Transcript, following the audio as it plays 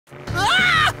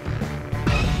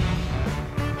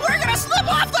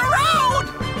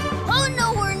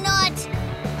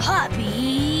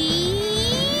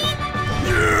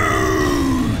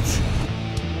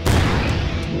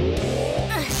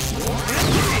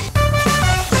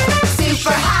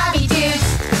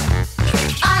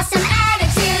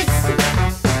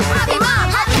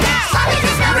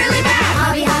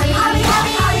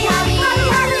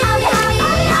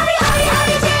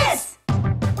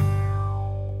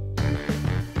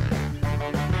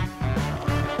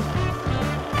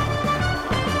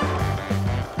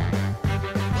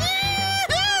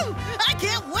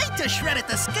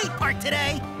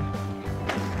today?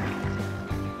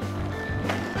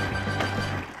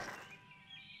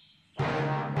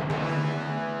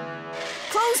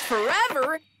 Closed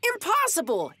forever?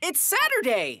 Impossible! It's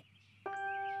Saturday!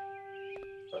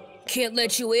 Can't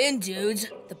let you in, dudes.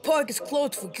 The park is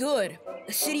closed for good.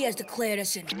 The city has declared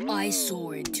us an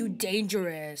eyesore and too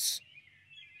dangerous.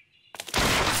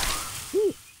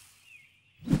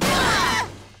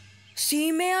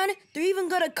 See, man? They're even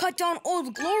gonna cut down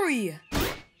Old Glory.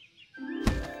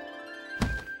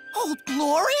 Old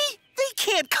Glory? They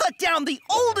can't cut down the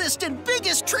oldest and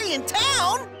biggest tree in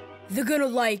town! They're gonna,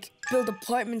 like, build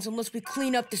apartments unless we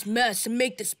clean up this mess and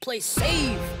make this place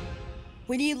safe.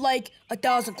 We need, like,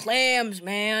 1,000 clams,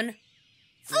 man.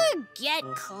 Forget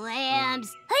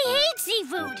clams. I hate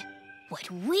seafood. What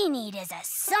we need is a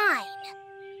sign.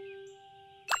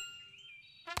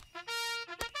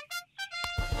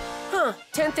 Huh,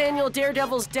 10th Annual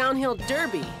Daredevils Downhill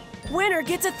Derby. Winner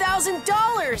gets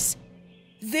 $1,000!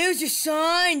 There's your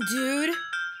sign, dude.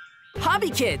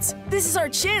 HobbyKids, this is our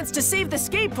chance to save the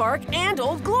skate park and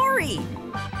Old Glory!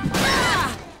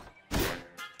 Ah!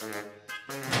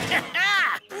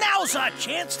 Now's our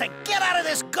chance to get out of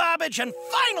this garbage and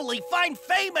finally find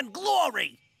fame and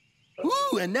glory!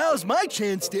 Ooh, and now's my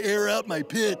chance to air out my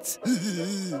pits.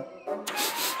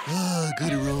 Ah,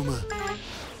 good aroma.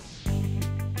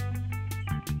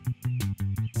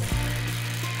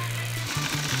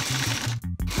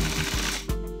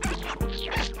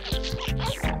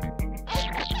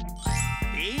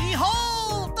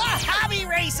 Behold, the Hobby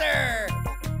Racer!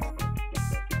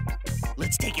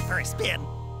 Let's take it for a spin.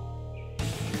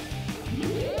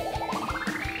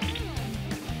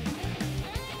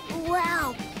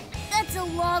 Wow, that's a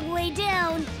long way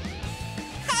down.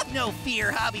 Have no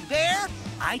fear, HobbyBear.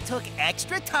 I took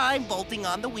extra time bolting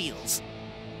on the wheels.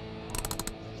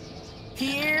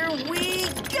 Here we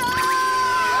go!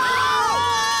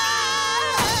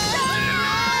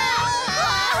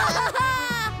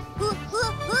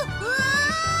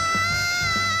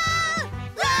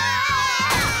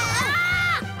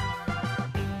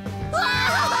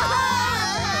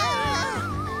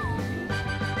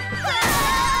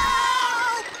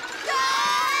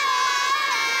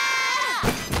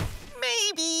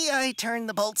 I turned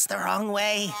the bolts the wrong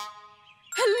way.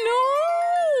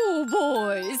 Hello,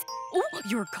 boys. Oh,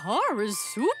 your car is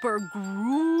super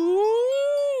groovy.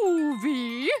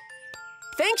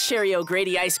 Thanks, Sherry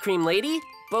O'Grady Ice Cream Lady,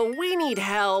 but we need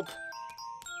help.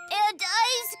 And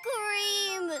ice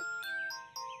cream.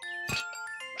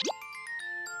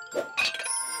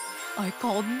 I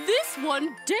call this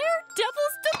one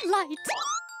Daredevil's Delight.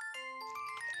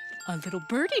 A little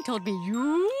birdie told me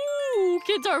you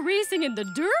kids are racing in the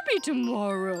Derby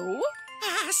tomorrow.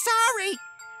 Sorry.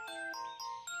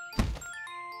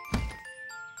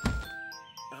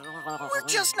 We're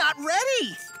just not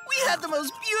ready. We had the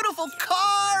most beautiful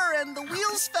car, and the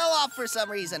wheels fell off for some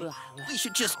reason. We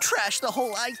should just trash the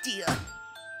whole idea.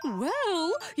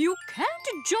 Well, you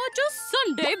can't judge a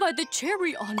sundae by the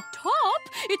cherry on top.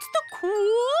 It's the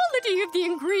quality of the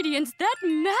ingredients that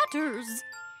matters.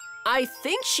 I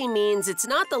think she means it's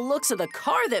not the looks of the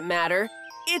car that matter.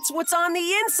 It's what's on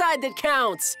the inside that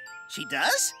counts. She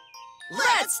does?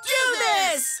 Let's do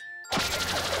this!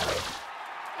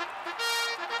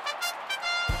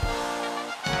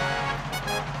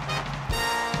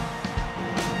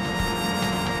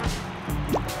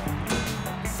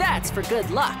 That's for good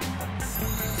luck.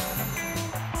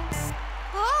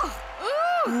 Oh!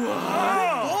 Ooh!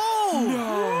 Whoa!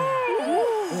 No!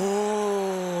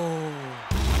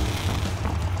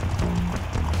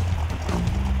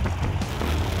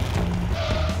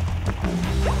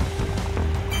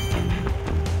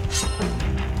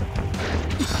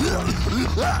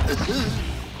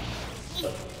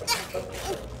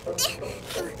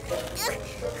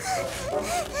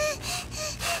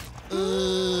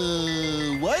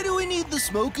 Why do we need the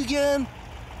smoke again?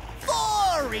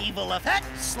 For evil effect,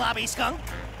 Slobby Skunk.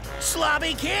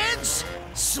 Slobby Kids,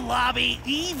 Slobby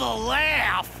Evil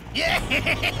Laugh.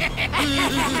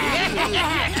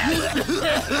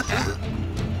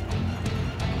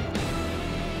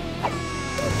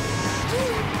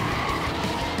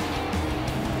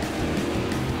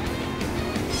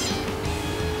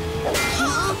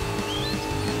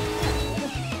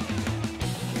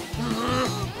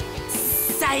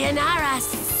 Sayonara,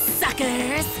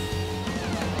 suckers!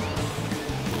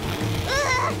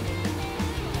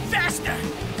 Faster!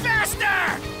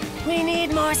 Faster! We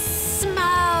need more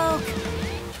smoke!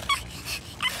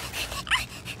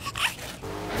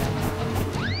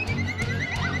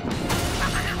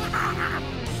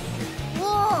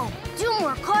 Whoa! 2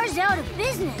 more cars out of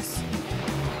business.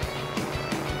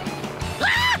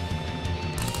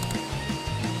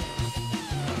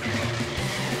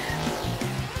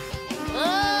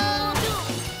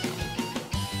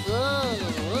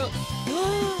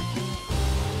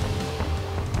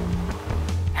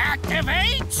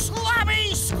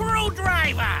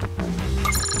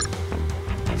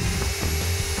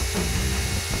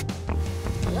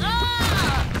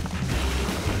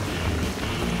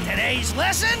 Today's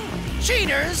lesson,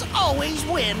 cheaters always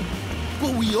win.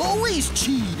 But we always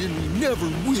cheat and we never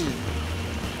win.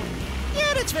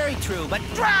 Yeah, that's very true, but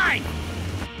drive!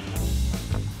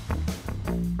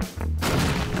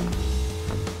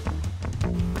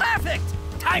 Perfect!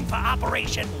 Time for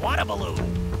Operation Water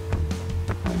Balloon.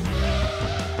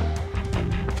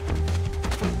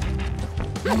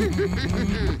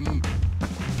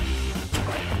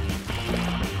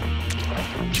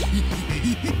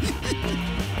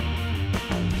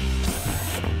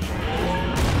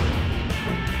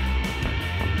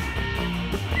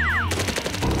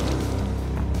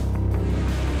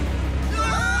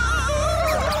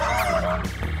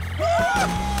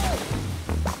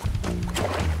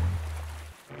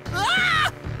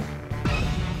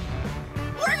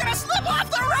 We're gonna slip off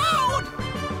the road!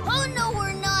 Oh, no,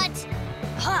 we're not.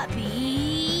 Hobby...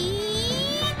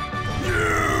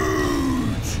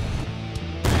 Huge!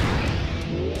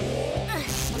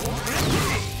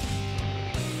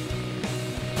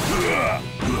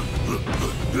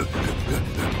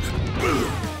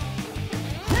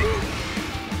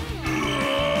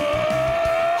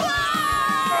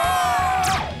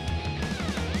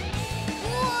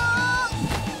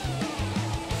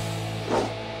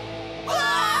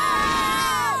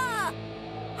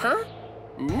 Huh?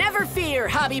 Never fear,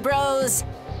 Hobby Bros!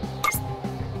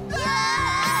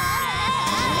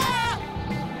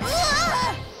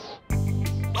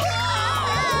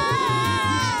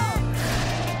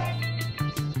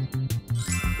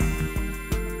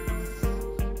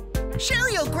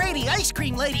 Sherry O'Grady Ice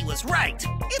Cream Lady was right.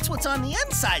 It's what's on the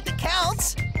inside that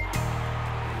counts.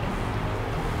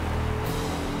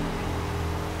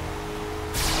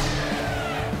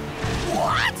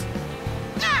 What?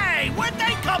 Hey, where'd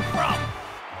they come from?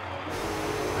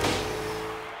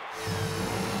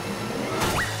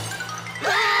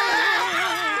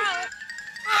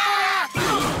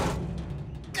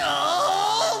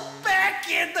 Go back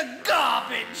in the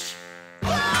garbage.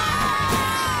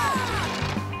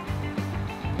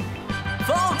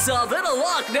 Folks, a bit of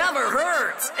luck never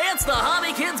hurts. It's the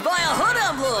HobbyKids Buy a Hood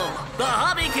emblem. The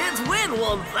HobbyKids win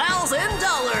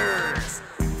 $1,000.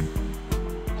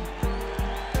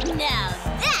 Now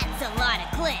that's a lot of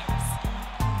clips.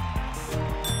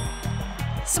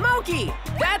 Smokey!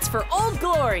 That's for Old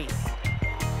Glory!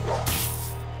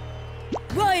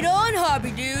 Right on,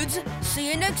 Hobby Dudes. See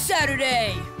you next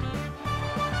Saturday.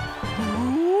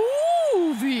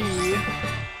 Groovy.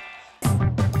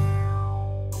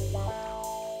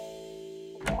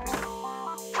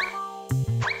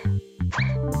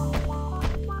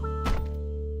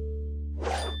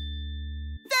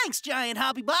 Thanks, Giant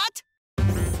Hobbybot.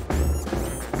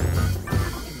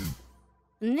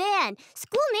 Man,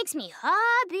 school makes me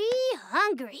hobby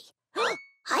hungry.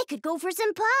 I could go for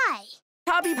some pie.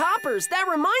 Hobby Poppers, that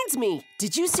reminds me.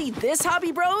 Did you see this,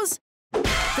 Hobby Bros?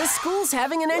 The school's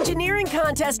having an engineering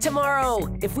contest tomorrow.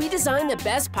 If we design the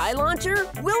best pie launcher,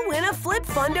 we'll win a Flip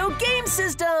Fundo game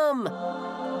system.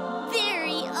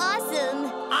 Very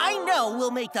awesome. I know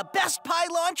we'll make the best pie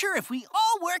launcher if we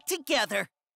all work together.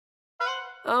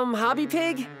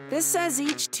 HobbyPig, this says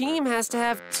each team has to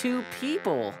have 2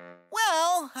 people.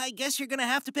 Well, I guess you're gonna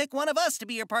have to pick one of us to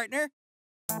be your partner.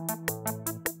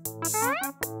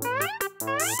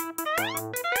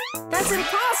 That's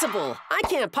impossible. I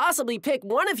can't possibly pick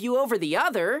one of you over the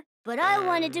other. But I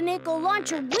wanted to make a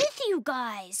launcher with you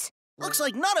guys. Looks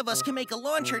like none of us can make a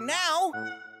launcher now.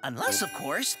 Unless, of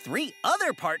course, 3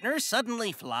 other partners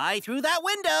suddenly fly through that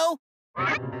window.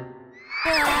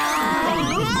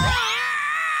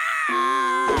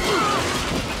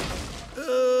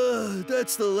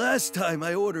 That's the last time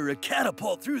I order a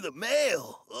catapult through the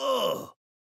mail. Ugh.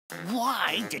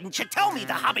 Why didn't you tell me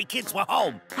the Hobby Kids were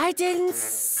home? I didn't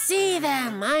see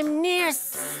them. I'm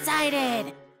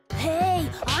nearsighted. Hey,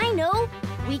 I know.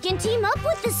 We can team up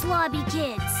with the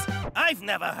SlobbyKids. I've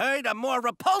never heard a more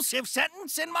repulsive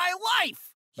sentence in my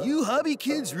life. You Hobby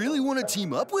Kids really want to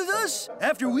team up with us?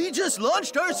 After we just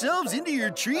launched ourselves into your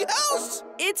treehouse?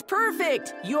 It's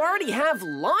perfect. You already have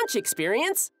launch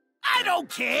experience. I don't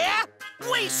care.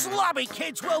 We Slobby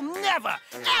Kids will never,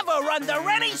 ever under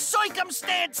any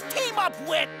circumstance team up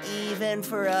with. Even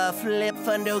for a Flip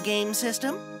Fundo game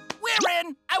system? We're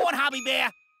in. I want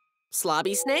HobbyBear.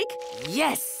 Slobby Snake?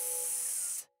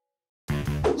 Yes!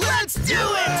 Let's do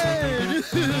it!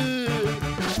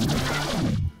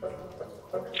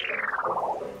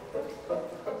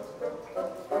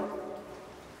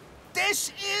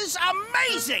 This is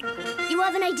amazing! You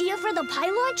have an idea for the pie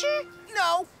launcher?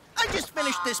 No, I just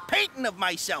finished this painting of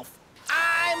myself.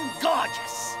 I'm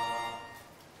gorgeous.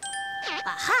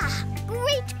 Aha!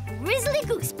 Great grizzly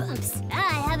goosebumps.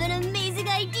 I have an amazing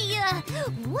idea.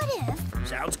 What if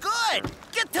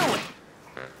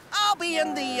you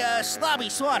in the slobby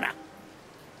sauna.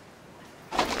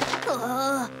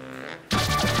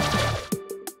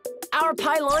 Our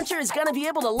pie launcher is gonna be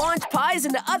able to launch pies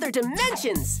into other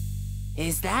dimensions.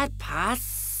 Is that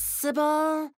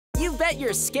possible? You bet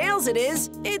your scales it is.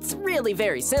 It's really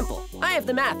very simple. I have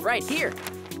the math right here.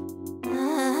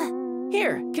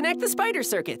 Here, connect the spider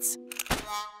circuits.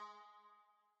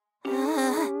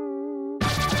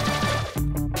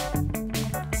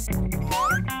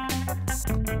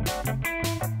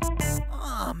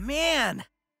 Oh, man.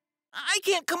 I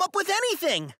can't come up with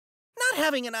anything. Not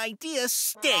having an idea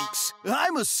stinks.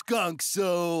 I'm a skunk,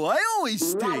 so I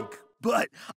always stink. But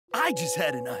I just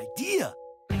had an idea.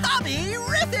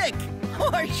 Hobby-rific!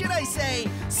 Or should I say,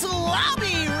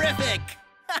 slobby-rific!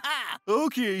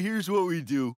 Okay, here's what we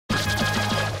do.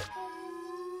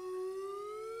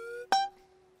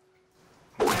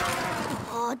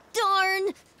 Oh,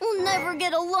 darn! We'll never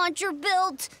get a launcher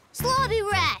built. Slobby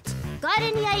Rat, got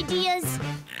any ideas?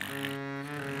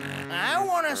 I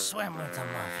want to swim with the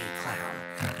Muffy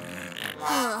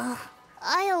Clown.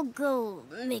 I'll go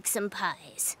make some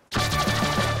pies.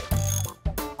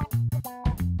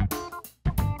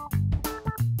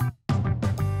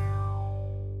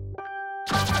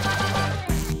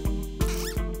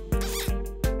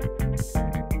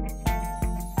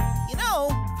 You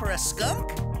know, for a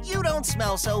skunk, you don't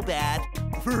smell so bad.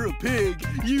 For a pig,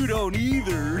 you don't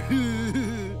either.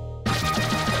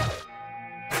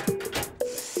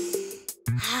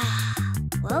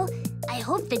 Well, I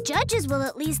hope the judges will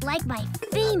at least like my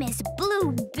famous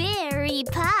blueberry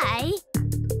pie.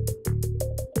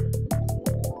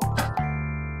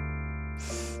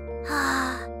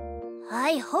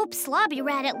 I hope Slobby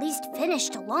Rat at least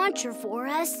finished a launcher for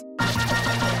us.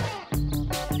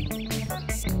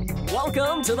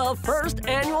 Welcome to the first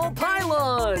annual pie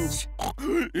launch.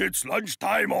 It's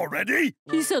lunchtime already?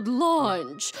 He said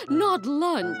lunch, not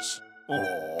lunch.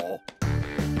 Oh.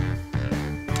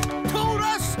 To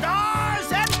the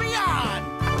stars and beyond!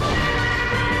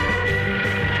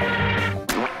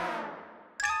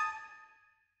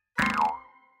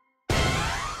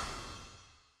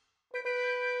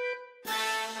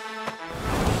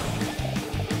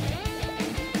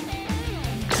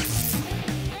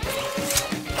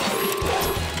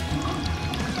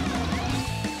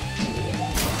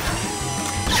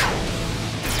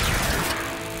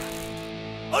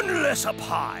 Unless a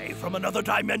pie from another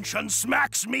dimension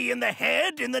smacks me in the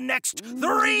head in the next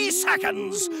 3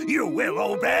 seconds, you will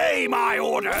obey my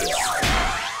orders.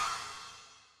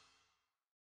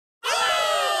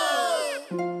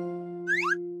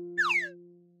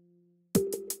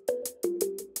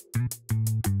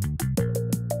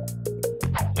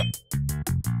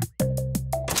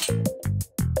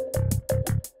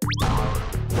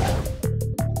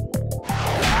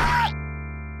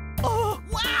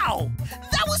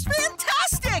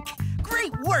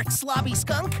 Slobby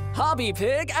Skunk.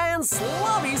 HobbyPig and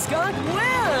Slobby Skunk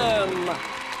win!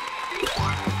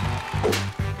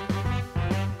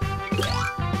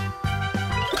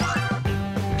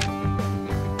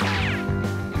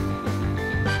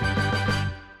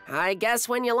 I guess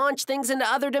when you launch things into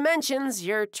other dimensions,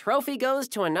 your trophy goes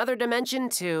to another dimension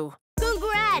too.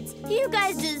 Congrats! You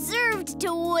guys deserved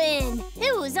to win.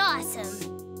 It was awesome.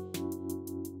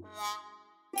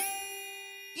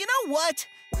 You know what?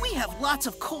 We have lots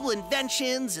of cool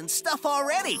inventions and stuff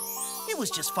already. It was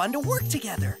just fun to work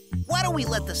together. Why don't we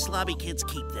let the Slobby Kids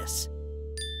keep this?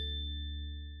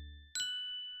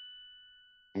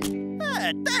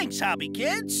 Thanks, Hobby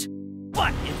Kids.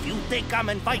 But if you think I'm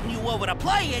inviting you over to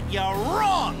play it, you're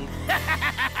wrong.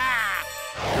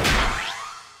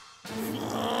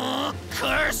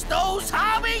 Curse those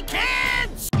Hobby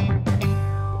Kids!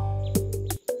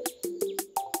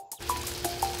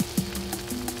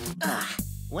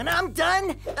 When I'm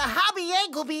done, the Hobby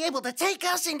Egg will be able to take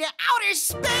us into outer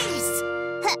space!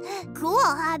 Cool,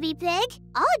 Hobby Pig.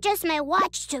 I'll adjust my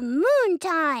watch to moon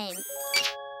time.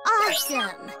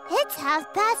 Awesome! It's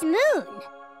 1/2 moon.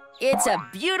 It's a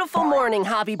beautiful morning,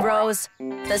 Hobby Bros.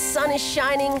 The sun is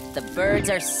shining, the birds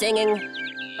are singing.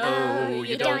 Oh,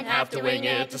 you don't have to wing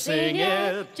it to sing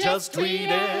it. Just tweet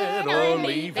it or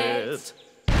leave it.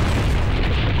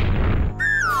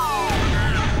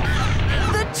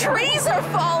 The trees are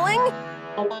falling!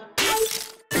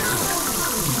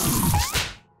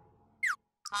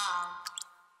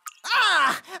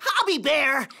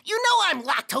 HobbyBear, you know I'm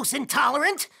lactose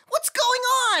intolerant. What's going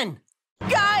on?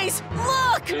 Guys,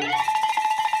 look!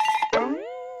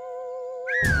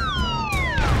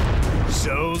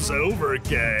 Show's over,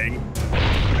 gang.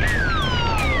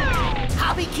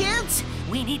 Hobby Kids,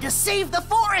 we need to save the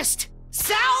forest.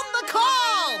 Sound the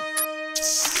call!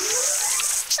 Oops!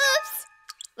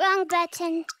 Wrong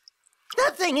button.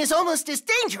 That thing is almost as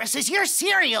dangerous as your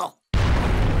cereal.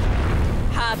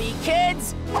 Hobby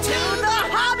Kids, To the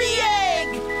Hobby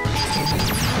Egg!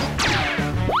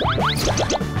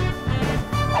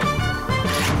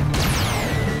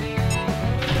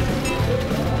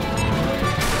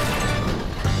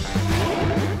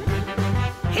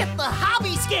 Hit the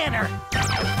Hobby Scanner!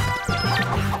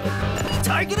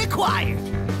 Target acquired.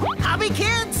 Hobby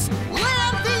Kids,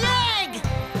 land the egg!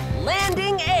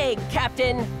 landing egg,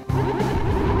 Captain.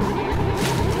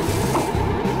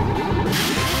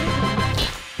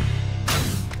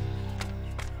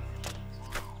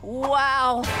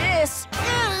 Wow, this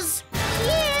Is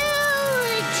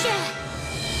Huge!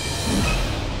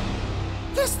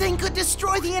 this thing could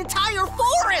destroy the entire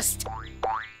forest!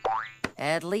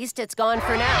 At least it's gone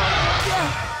for now.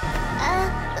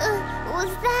 Was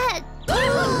that?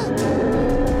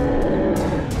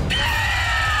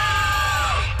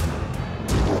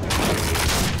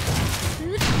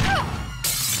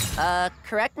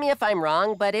 Correct me if I'm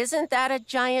wrong, but isn't that a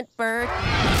giant bird?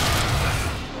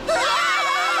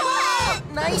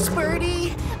 Nice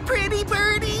birdie! Pretty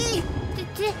birdie!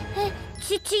 Do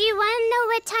you want to know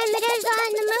what time it is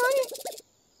on the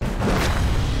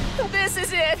moon? This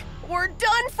is it! We're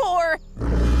done for!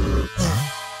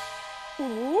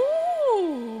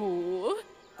 Ooh.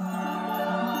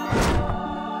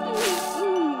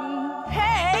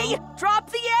 Hey!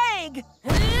 Drop the egg!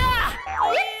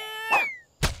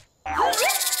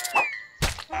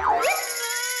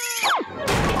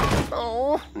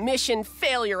 Oh, mission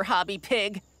failure,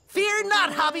 HobbyPig. Fear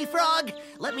not, HobbyFrog.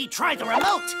 Let me try the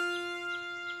remote.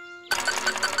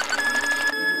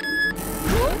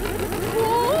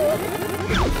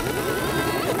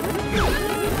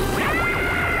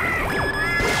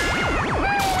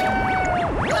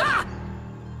 Ah!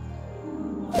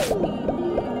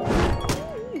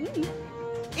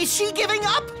 Is she giving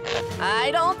up?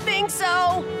 I don't think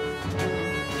so.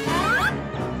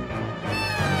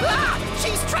 Ah!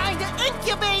 She's trying to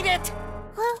incubate it!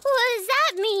 What does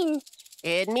that mean?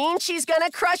 It means she's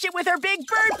gonna crush it with her big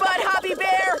bird butt,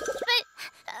 HobbyBear.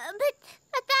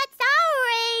 But that's our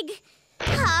egg.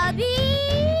 Hobby?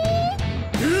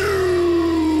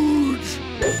 Huge!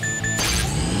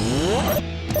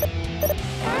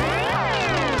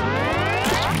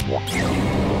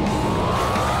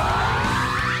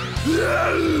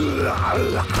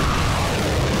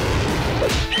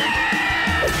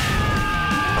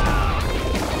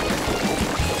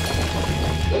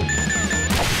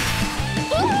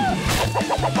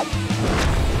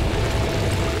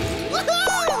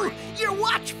 Woohoo! Your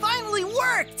watch finally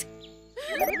worked!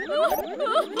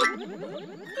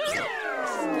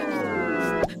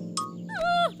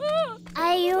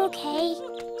 Are you okay?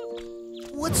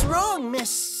 What's wrong,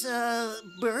 Miss,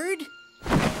 Bird?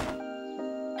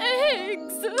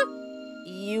 Eggs.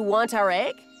 You want our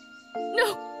egg?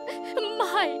 No,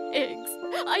 my eggs.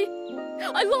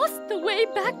 I lost the way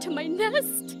back to my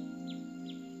nest.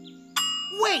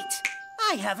 Wait!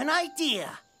 I have an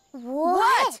idea.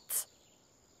 What?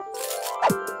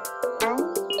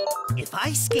 If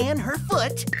I scan her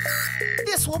foot,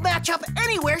 this will match up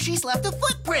anywhere she's left a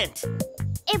footprint.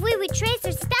 If we retrace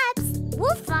her steps,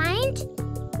 we'll find...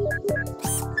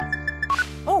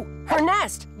 Oh, her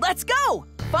nest! Let's go!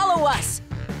 Follow us!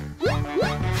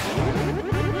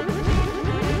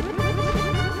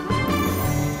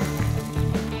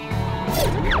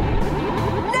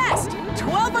 Nest!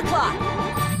 12 o'clock!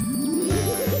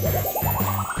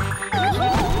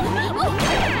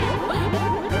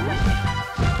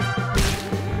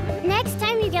 Next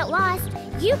time you get lost,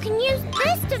 you can use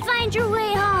this to find your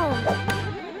way home.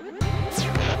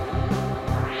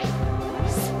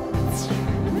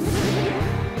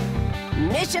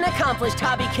 Mission accomplished,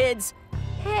 Hobby Kids.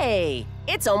 Hey,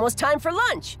 it's almost time for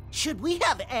lunch. Should we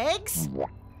have eggs?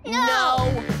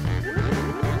 No.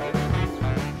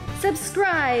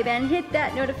 Subscribe and hit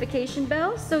that notification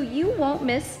bell so you won't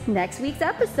miss next week's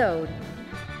episode.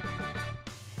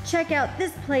 Check out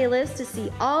this playlist to see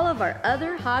all of our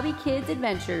other Hobby Kids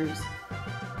adventures.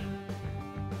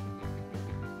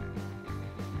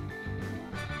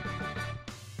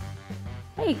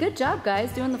 Hey, good job,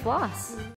 guys, doing the floss.